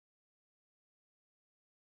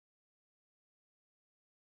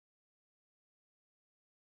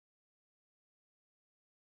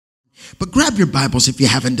But grab your Bibles if you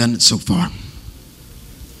haven't done it so far.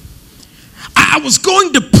 I was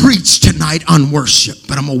going to preach tonight on worship,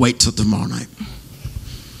 but I'm going to wait till tomorrow night.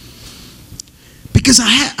 Because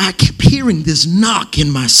I kept hearing this knock in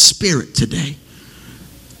my spirit today.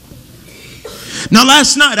 Now,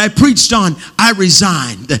 last night I preached on I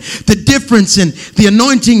resigned, the difference in the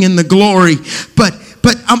anointing and the glory. But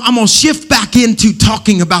I'm going to shift back into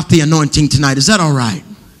talking about the anointing tonight. Is that all right?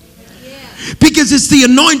 Because it's the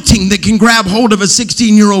anointing that can grab hold of a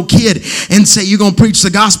 16-year-old kid and say, you're going to preach the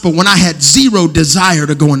gospel, when I had zero desire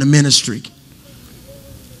to go into ministry.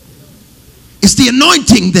 It's the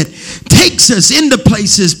anointing that takes us into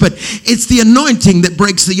places, but it's the anointing that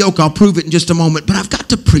breaks the yoke. I'll prove it in just a moment. But I've got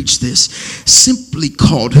to preach this, simply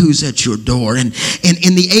called Who's at Your Door? And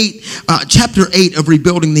in the chapter 8 of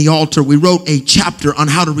Rebuilding the Altar, we wrote a chapter on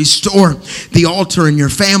how to restore the altar in your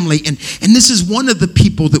family. And this is one of the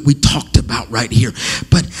people that we talked about right here.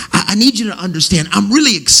 But I need you to understand, I'm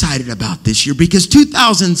really excited about this year because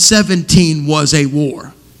 2017 was a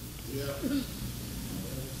war.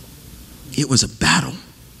 It was a battle.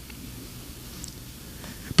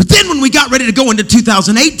 But then when we got ready to go into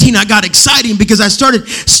 2018, I got exciting because I started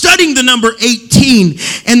studying the number 18.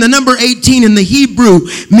 And the number 18 in the Hebrew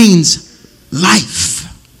means life,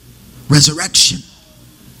 resurrection,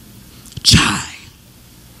 Chai.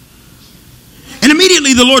 And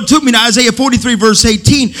immediately the Lord took me to Isaiah 43 verse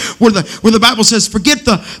 18 where the Bible says, forget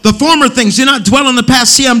the former things. Do not dwell on the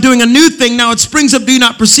past. See, I'm doing a new thing. Now it springs up. Do you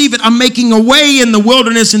not perceive it? I'm making a way in the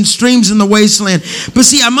wilderness and streams in the wasteland. But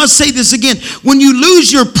see, I must say this again. When you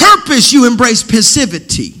lose your purpose, you embrace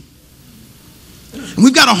passivity. And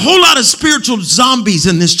we've got a whole lot of spiritual zombies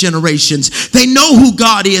in this generation. They know who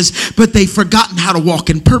God is, but they've forgotten how to walk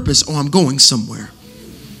in purpose. Oh, I'm going somewhere.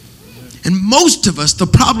 And most of us, the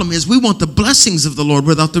problem is we want the blessings of the Lord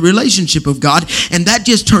without the relationship of God, and that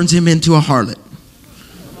just turns him into a harlot.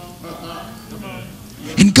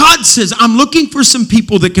 And God says, I'm looking for some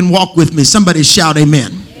people that can walk with me. Somebody shout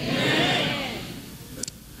amen.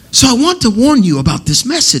 So I want to warn you about this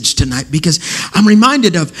message tonight because I'm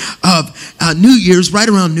reminded of New Year's, right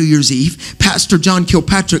around New Year's Eve. Pastor John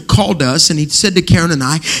Kilpatrick called us and he said to Karen and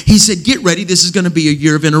I, he said, get ready. This is going to be a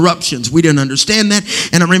year of interruptions. We didn't understand that.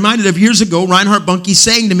 And I'm reminded of years ago, Reinhard Bunke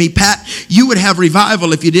saying to me, Pat, you would have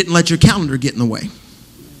revival if you didn't let your calendar get in the way.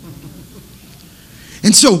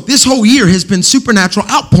 And so this whole year has been supernatural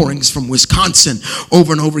outpourings from Wisconsin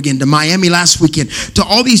over and over again to Miami last weekend to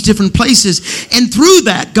all these different places. And through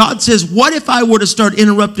that, God says, what if I were to start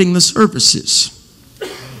interrupting the services?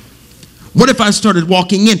 What if I started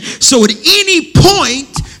walking in? So at any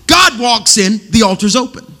point, God walks in, the altar's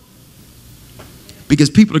open. Because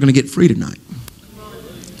people are going to get free tonight.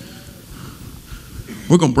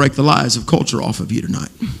 We're going to break the lies of culture off of you tonight.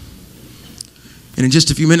 And in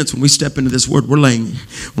just a few minutes, when we step into this word, when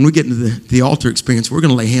we get into the altar experience, we're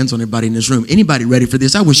going to lay hands on everybody in this room. Anybody ready for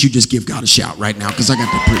this? I wish you'd just give God a shout right now because I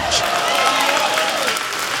got to preach.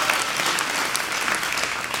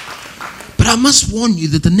 But I must warn you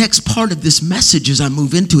that the next part of this message as I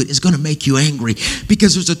move into it is going to make you angry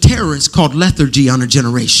because there's a terrorist called lethargy on a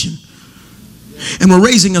generation. And we're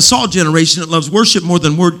raising a Saul generation that loves worship more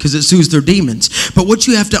than word because it soothes their demons. But what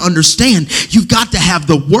you have to understand, you've got to have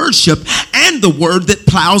the worship and the word that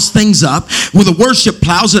plows things up. Where the worship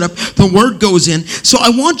plows it up, the word goes in. So I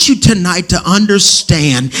want you tonight to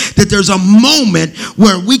understand that there's a moment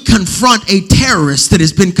where we confront a terrorist that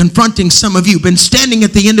has been confronting some of you, been standing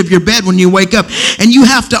at the end of your bed when you wake up. And you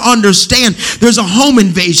have to understand there's a home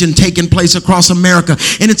invasion taking place across America.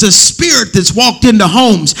 And it's a spirit that's walked into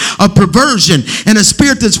homes of perversion and a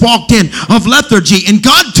spirit that's walked in of lethargy. And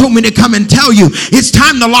God told me to come and tell you it's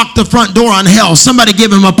time to lock the front door on hell. Somebody give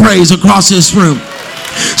him a praise across this room.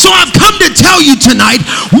 So I've come to tell you tonight,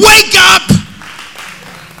 wake up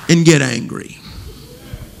and get angry.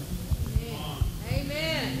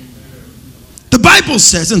 Amen. The Bible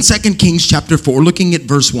says in 2 Kings chapter 4, looking at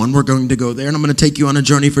verse 1, we're going to go there and I'm going to take you on a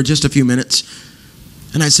journey for just a few minutes.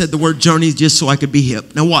 And I said the word journey just so I could be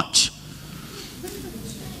hip. Now watch.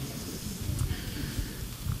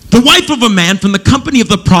 The wife of a man from the company of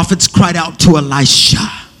the prophets cried out to Elisha,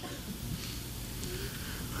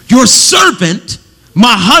 your servant,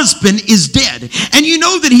 my husband, is dead. And you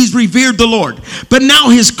know that he's revered the Lord. But now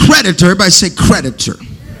his creditor, everybody say creditor.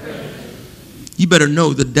 You better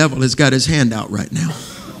know the devil has got his hand out right now.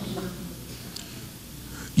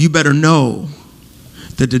 You better know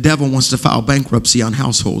that the devil wants to file bankruptcy on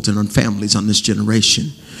households and on families on this generation.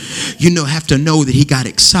 You have to know that he got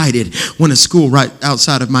excited when a school right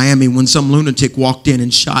outside of Miami, when some lunatic walked in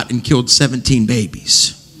and shot and killed 17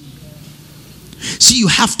 babies. See, you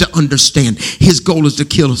have to understand his goal is to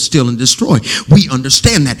kill, steal, and destroy. We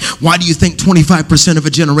understand that. Why do you think 25% of a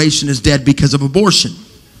generation is dead because of abortion?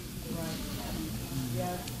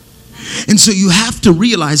 And so you have to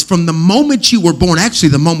realize from the moment you were born, actually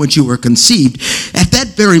the moment you were conceived, at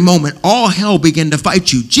that very moment, all hell began to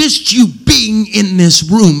fight you. Just you being in this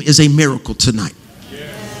room is a miracle tonight.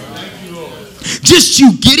 Just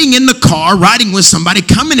you getting in the car, riding with somebody,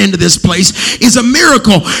 coming into this place is a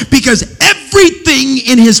miracle, because everything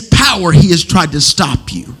in his power, he has tried to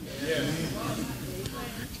stop you.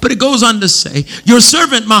 But it goes on to say, your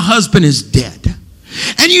servant, my husband, is dead.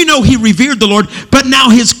 And you know he revered the Lord, but now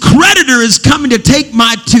his creditor is coming to take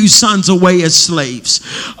my 2 sons away as slaves.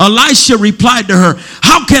 Elisha replied to her,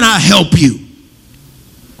 how can I help you?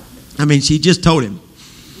 I mean, she just told him.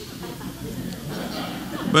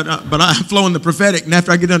 But I flow in the prophetic, and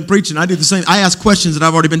after I get done preaching, I do the same. I ask questions that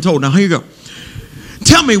I've already been told. Now, here you go.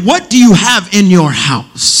 Tell me, what do you have in your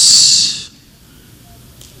house?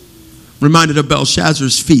 Reminded of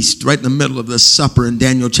Belshazzar's feast, right in the middle of the supper in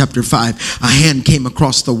Daniel chapter 5. A hand came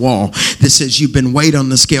across the wall that says, you've been weighed on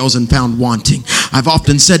the scales and found wanting. I've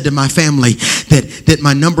often said to my family that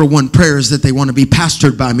my number one prayer is that they want to be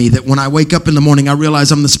pastored by me, that when I wake up in the morning, I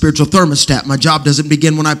realize I'm the spiritual thermostat. My job doesn't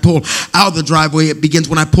begin when I pull out of the driveway. It begins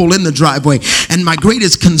when I pull in the driveway. And my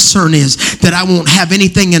greatest concern is that I won't have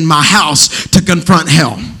anything in my house to confront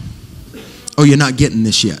hell. Oh, you're not getting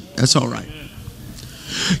this yet. That's all right.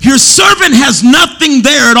 Your servant has nothing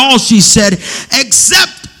there at all, she said,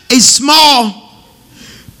 except a small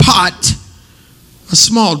pot, a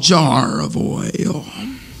small jar of oil.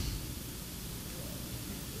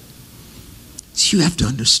 So you have to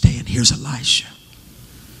understand, here's Elisha.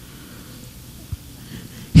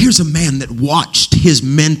 Here's a man that watched his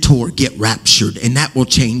mentor get raptured, and that will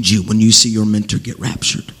change you when you see your mentor get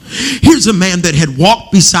raptured. Here's a man that had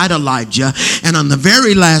walked beside Elijah, and on the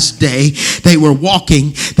very last day they were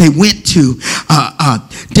walking. They went to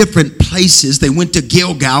different places. They went to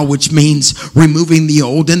Gilgal, which means removing the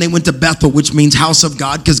old. Then they went to Bethel, which means house of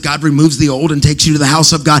God, because God removes the old and takes you to the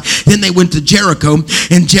house of God. Then they went to Jericho,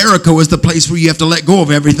 and Jericho is the place where you have to let go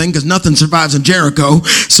of everything, because nothing survives in Jericho.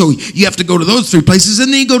 So you have to go to those 3 places,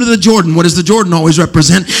 and then you go to the Jordan. What does the Jordan always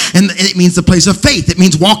represent? And it means the place of faith. It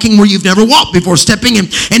means walking where you've never walked before, stepping in.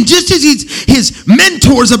 And just as his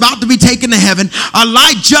mentor is about to be taken to heaven,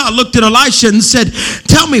 Elijah looked at Elisha and said,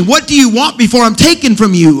 tell me, what do you want before I'm taken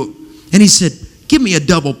from you? And he said, give me a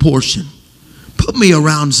double portion. Put me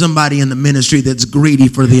around somebody in the ministry that's greedy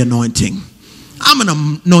for the anointing. I'm an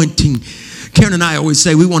anointing. Karen and I always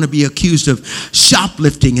say we want to be accused of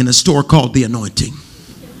shoplifting in a store called The Anointing.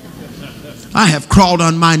 I have crawled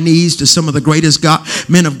on my knees to some of the greatest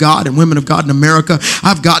men of God and women of God in America.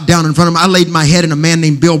 I've got down in front of him. I laid my head in a man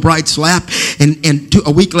named Bill Bright's lap, and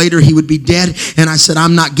a week later he would be dead. And I said,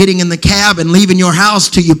 I'm not getting in the cab and leaving your house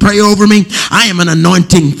till you pray over me. I am an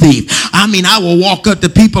anointing thief. I mean, I will walk up to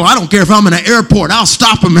people. I don't care if I'm in an airport. I'll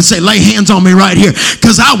stop them and say, lay hands on me right here,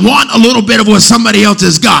 because I want a little bit of what somebody else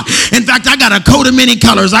has got. In fact, I got a coat of many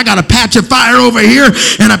colors. I got a patch of fire over here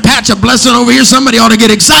and a patch of blessing over here. Somebody ought to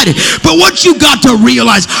get excited. But what you got to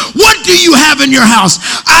realize, what do you have in your house?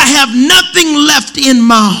 I have nothing left in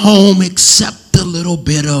my home except a little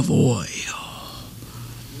bit of oil.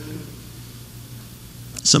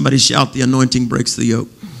 Somebody shout, the anointing breaks the yoke.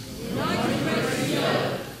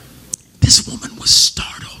 This woman was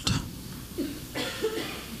startled,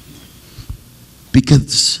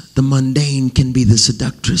 because the mundane can be the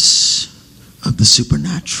seductress of the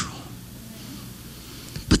supernatural.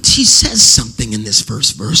 But she says something in this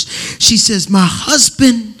first verse. She says, my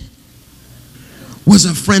husband was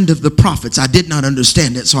a friend of the prophets. I did not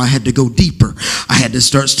understand it, so I had to go deeper. I had to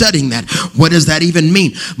start studying that. What does that even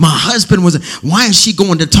mean? My husband was why is she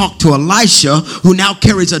going to talk to Elisha, who now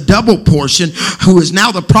carries a double portion, who is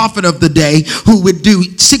now the prophet of the day, who would do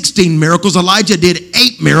 16 miracles? Elijah did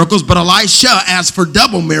 8 miracles, but Elisha asked for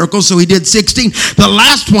double miracles, so he did 16. The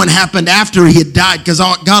last one happened after he had died, because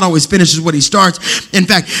God always finishes what he starts. In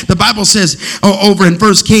fact, the Bible says over in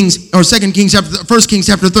 1 Kings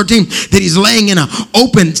chapter 13 that he's laying in a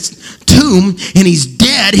open tomb, and he's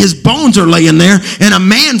dead. His bones are laying there, and a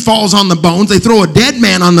man falls on the bones. They throw a dead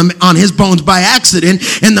man on his bones by accident,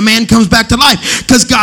 and the man comes back to life, because God